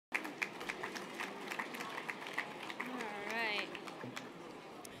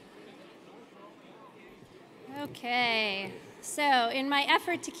Okay, so in my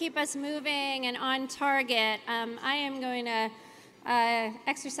effort to keep us moving and on target, I am going to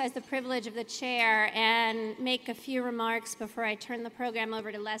exercise the privilege of the chair and make a few remarks before I turn the program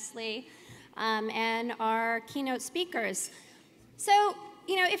over to Leslie and our keynote speakers. So,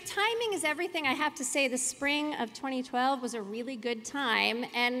 you know, if timing is everything, I have to say the spring of 2012 was a really good time,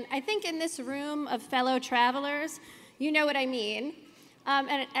 and I think in this room of fellow travelers, you know what I mean.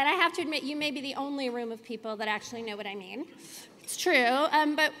 And I have to admit, you may be the only room of people that actually know what I mean. It's true,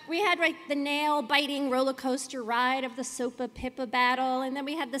 but we had the nail-biting roller coaster ride of the SOPA-PIPA battle, and then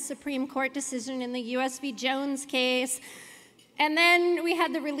we had the Supreme Court decision in the U.S. v. Jones case, and then we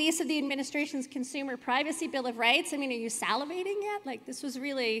had the release of the administration's Consumer Privacy Bill of Rights. I mean, are you salivating yet? Like, this was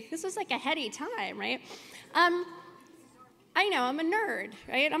like a heady time, right? I know, I'm a nerd,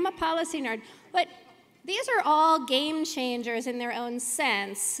 right? I'm a policy nerd, but these are all game changers in their own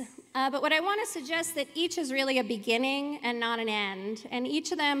sense, but what I want to suggest that each is really a beginning and not an end, and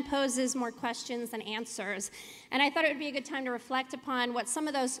each of them poses more questions than answers. And I thought it would be a good time to reflect upon what some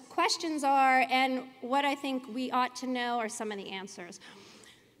of those questions are and what I think we ought to know are some of the answers.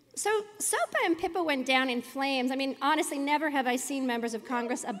 So SOPA and PIPA went down in flames. I mean, honestly, never have I seen members of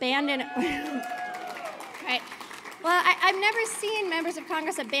Congress abandon right. Well, I've never seen members of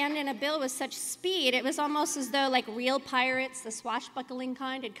Congress abandon a bill with such speed. It was almost as though, like real pirates, the swashbuckling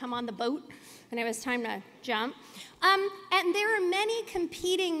kind, had come on the boat, and it was time to jump. And there are many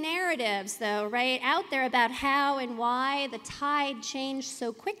competing narratives, though, right, out there about how and why the tide changed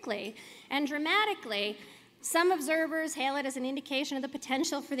so quickly and dramatically. Some observers hail it as an indication of the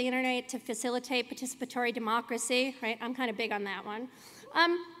potential for the internet to facilitate participatory democracy, right? I'm kind of big on that one.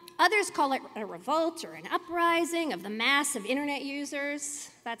 Others call it a revolt or an uprising of the mass of internet users.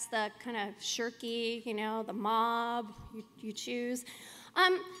 That's the kind of shirky, you know, the mob, you choose.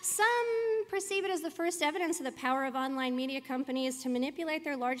 Some perceive it as the first evidence of the power of online media companies to manipulate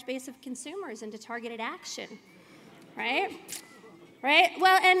their large base of consumers into targeted action, right? Right?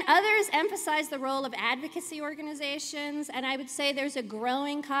 Well, and others emphasize the role of advocacy organizations, and I would say there's a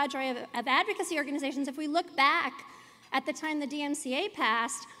growing cadre of advocacy organizations. If we look back at the time the DMCA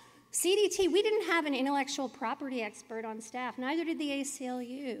passed, CDT, we didn't have an intellectual property expert on staff, neither did the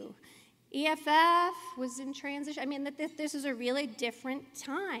ACLU. EFF was in transition. I mean, this is a really different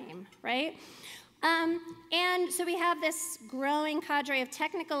time, right? And so we have this growing cadre of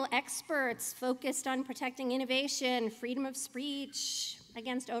technical experts focused on protecting innovation, freedom of speech,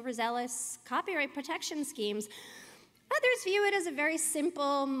 against overzealous copyright protection schemes. Others view it as a very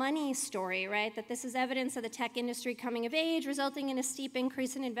simple money story, right? That this is evidence of the tech industry coming of age, resulting in a steep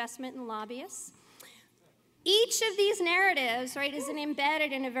increase in investment in lobbyists. Each of these narratives, right, is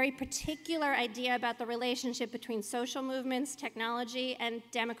embedded in a very particular idea about the relationship between social movements, technology, and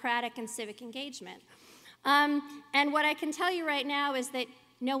democratic and civic engagement. And what I can tell you right now is that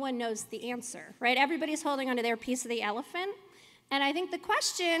no one knows the answer, right? Everybody's holding onto their piece of the elephant. And I think the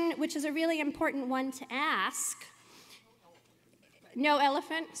question, which is a really important one to ask, no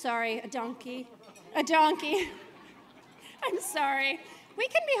elephant? Sorry, a donkey. A donkey. I'm sorry. We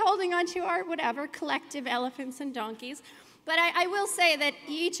can be holding on to our whatever collective elephants and donkeys, but I will say that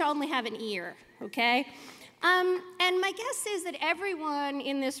you each only have an ear, okay? And my guess is that everyone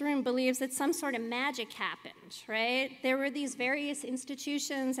in this room believes that some sort of magic happened, right? There were these various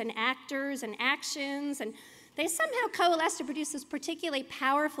institutions and actors and actions, and they somehow coalesced to produce this particularly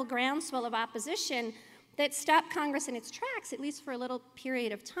powerful groundswell of opposition that stopped Congress in its tracks, at least for a little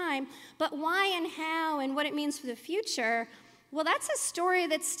period of time. But why and how and what it means for the future, well, that's a story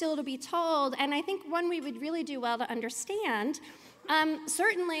that's still to be told, and I think one we would really do well to understand,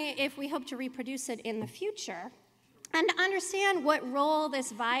 certainly if we hope to reproduce it in the future, and to understand what role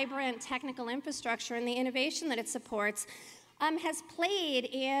this vibrant technical infrastructure and the innovation that it supports has played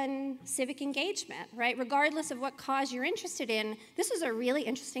in civic engagement, right? Regardless of what cause you're interested in, this is a really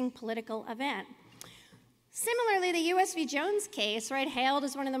interesting political event. Similarly, the U.S. v. Jones case, right, hailed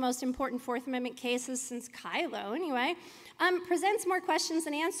as one of the most important Fourth Amendment cases since Kylo, anyway, presents more questions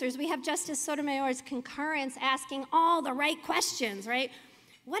than answers. We have Justice Sotomayor's concurrence asking all the right questions, right?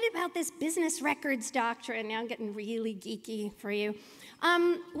 What about this business records doctrine? Now I'm getting really geeky for you.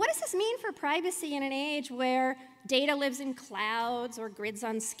 What does this mean for privacy in an age where data lives in clouds or grids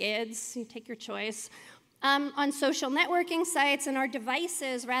on skids? You take your choice. On social networking sites, and our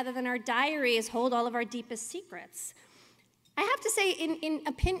devices, rather than our diaries, hold all of our deepest secrets. I have to say, in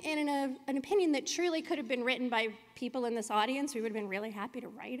an opinion that truly could have been written by people in this audience, we would have been really happy to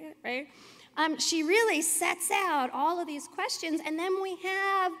write it, right? She really sets out all of these questions, and then we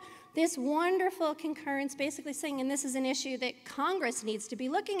have this wonderful concurrence basically saying, and this is an issue that Congress needs to be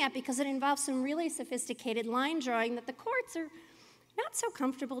looking at because it involves some really sophisticated line drawing that the courts are not so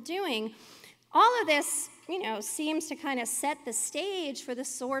comfortable doing. All of this, seems to kind of set the stage for the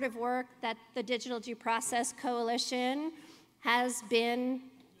sort of work that the Digital Due Process Coalition has been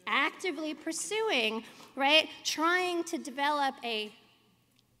actively pursuing, right? Trying to develop a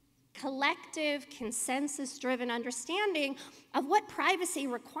collective, consensus-driven understanding of what privacy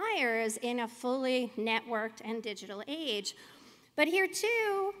requires in a fully networked and digital age. But here,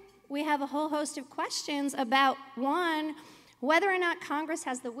 too, we have a whole host of questions about, one, whether or not Congress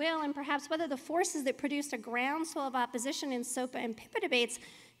has the will, and perhaps whether the forces that produced a groundswell of opposition in SOPA and PIPA debates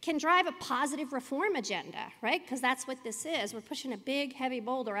can drive a positive reform agenda, right? Because that's what this is. We're pushing a big, heavy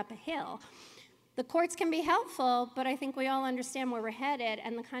boulder up a hill. The courts can be helpful, but I think we all understand where we're headed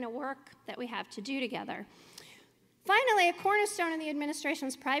and the kind of work that we have to do together. Finally, a cornerstone in the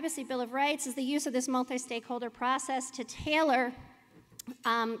administration's Privacy Bill of Rights is the use of this multi-stakeholder process to tailor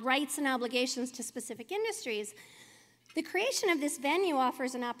rights and obligations to specific industries. The creation of this venue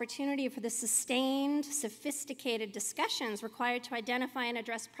offers an opportunity for the sustained, sophisticated discussions required to identify and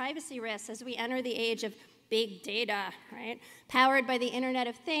address privacy risks as we enter the age of big data, right? Powered by the Internet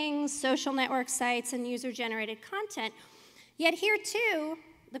of Things, social network sites, and user-generated content. Yet here, too,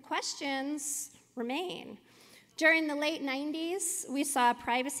 the questions remain. During the late 90s, we saw a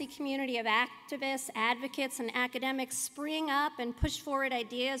privacy community of activists, advocates, and academics spring up and push forward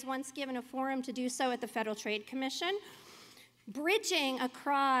ideas once given a forum to do so at the Federal Trade Commission, bridging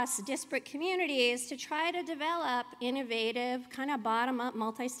across disparate communities to try to develop innovative, kind of bottom-up,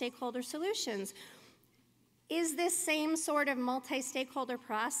 multi-stakeholder solutions. Is this same sort of multi-stakeholder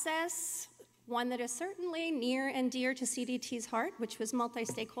process one that is certainly near and dear to CDT's heart, which was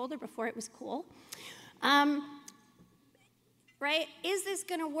multi-stakeholder before it was cool? Right? Is this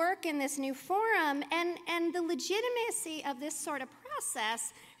going to work in this new forum? And the legitimacy of this sort of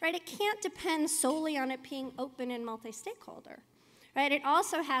process, right, it can't depend solely on it being open and multi-stakeholder, right? It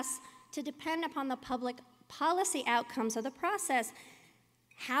also has to depend upon the public policy outcomes of the process.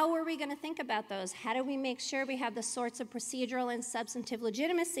 How are we going to think about those? How do we make sure we have the sorts of procedural and substantive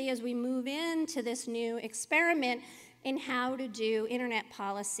legitimacy as we move into this new experiment in how to do internet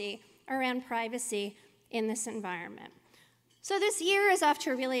policy around privacy in this environment? So this year is off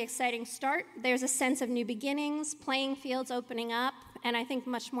to a really exciting start. There's a sense of new beginnings, playing fields opening up, and I think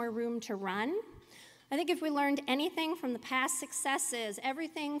much more room to run. I think if we learned anything from the past successes,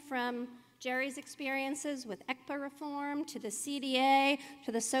 everything from Jerry's experiences with ECPA reform, to the CDA,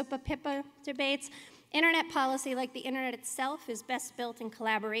 to the SOPA-PIPA debates, internet policy, like the internet itself, is best built in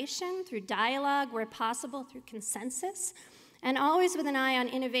collaboration, through dialogue, where possible, through consensus, and always with an eye on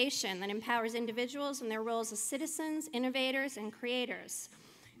innovation that empowers individuals in their roles as citizens, innovators, and creators.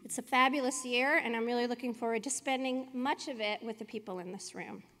 It's a fabulous year, and I'm really looking forward to spending much of it with the people in this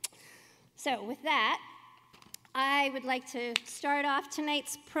room. So with that, I would like to start off.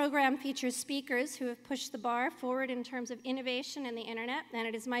 Tonight's program features speakers who have pushed the bar forward in terms of innovation in the internet, and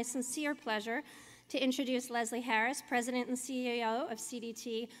it is my sincere pleasure to introduce Leslie Harris, President and CEO of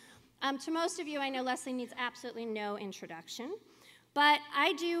CDT. To most of you, I know Leslie needs absolutely no introduction, but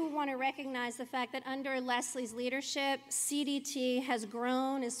I do want to recognize the fact that under Leslie's leadership, CDT has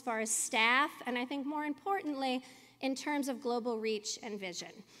grown as far as staff, and I think more importantly, in terms of global reach and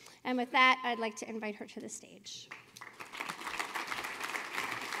vision. And with that, I'd like to invite her to the stage.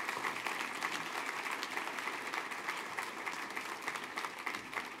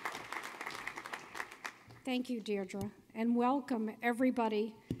 Thank you, Deirdre, and welcome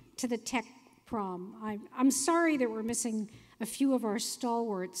everybody to the Tech Prom. I'm sorry that we're missing a few of our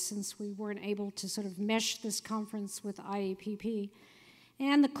stalwarts since we weren't able to sort of mesh this conference with IAPP,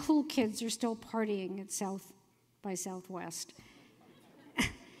 and the cool kids are still partying at South by Southwest.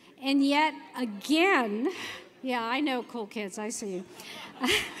 And yet again, yeah, I know cool kids, I see you.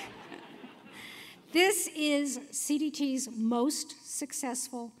 This is CDT's most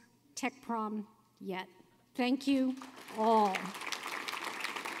successful Tech Prom yet. Thank you all.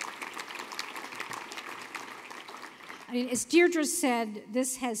 I mean, as Deirdre said,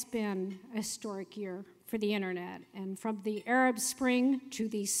 this has been a historic year for the internet. And from the Arab Spring to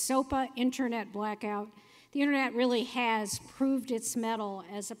the SOPA internet blackout, the internet really has proved its mettle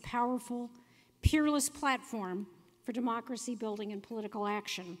as a powerful, peerless platform for democracy building and political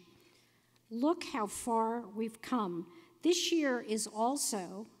action. Look how far we've come. This year is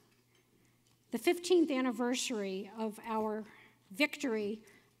also the 15th anniversary of our victory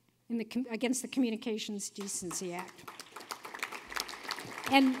against the Communications Decency Act.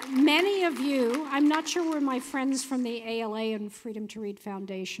 And many of you, I'm not sure where my friends from the ALA and Freedom to Read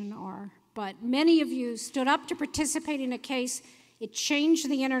Foundation are, but many of you stood up to participate in a case. It changed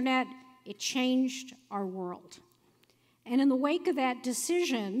the internet. It changed our world. And in the wake of that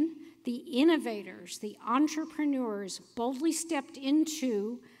decision, the innovators, the entrepreneurs boldly stepped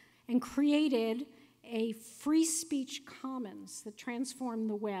into and created a free speech commons that transformed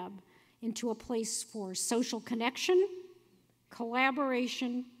the web into a place for social connection,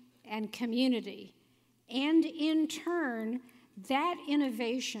 collaboration, and community. And in turn, that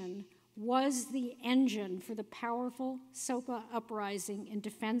innovation was the engine for the powerful SOPA uprising in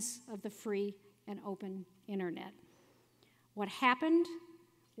defense of the free and open internet. What happened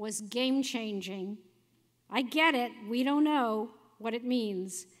was game-changing. I get it, we don't know what it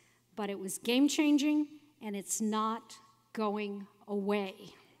means, but it was game-changing, and it's not going away.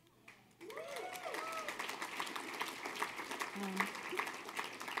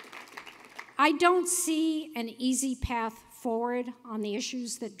 I don't see an easy path forward on the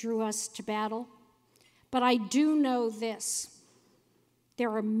issues that drew us to battle, but I do know this.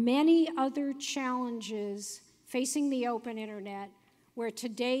 There are many other challenges facing the open internet where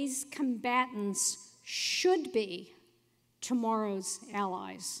today's combatants should be tomorrow's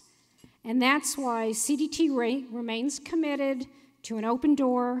allies. And that's why CDT remains committed to an open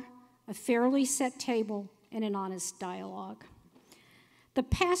door, a fairly set table, and an honest dialogue. The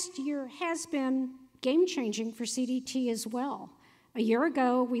past year has been game-changing for CDT as well. A year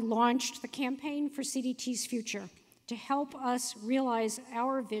ago, we launched the Campaign for CDT's Future to help us realize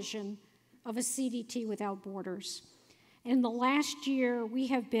our vision of a CDT without borders. In the last year, we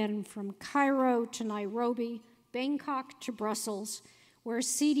have been from Cairo to Nairobi, Bangkok to Brussels, where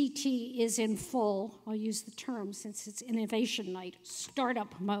CDT is in full, I'll use the term since it's Innovation Night,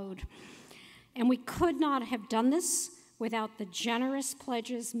 startup mode. And we could not have done this without the generous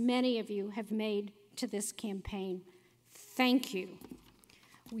pledges many of you have made to this campaign. Thank you.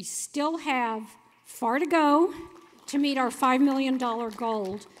 We still have far to go to meet our $5 million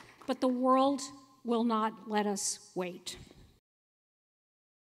goal, but the world will not let us wait.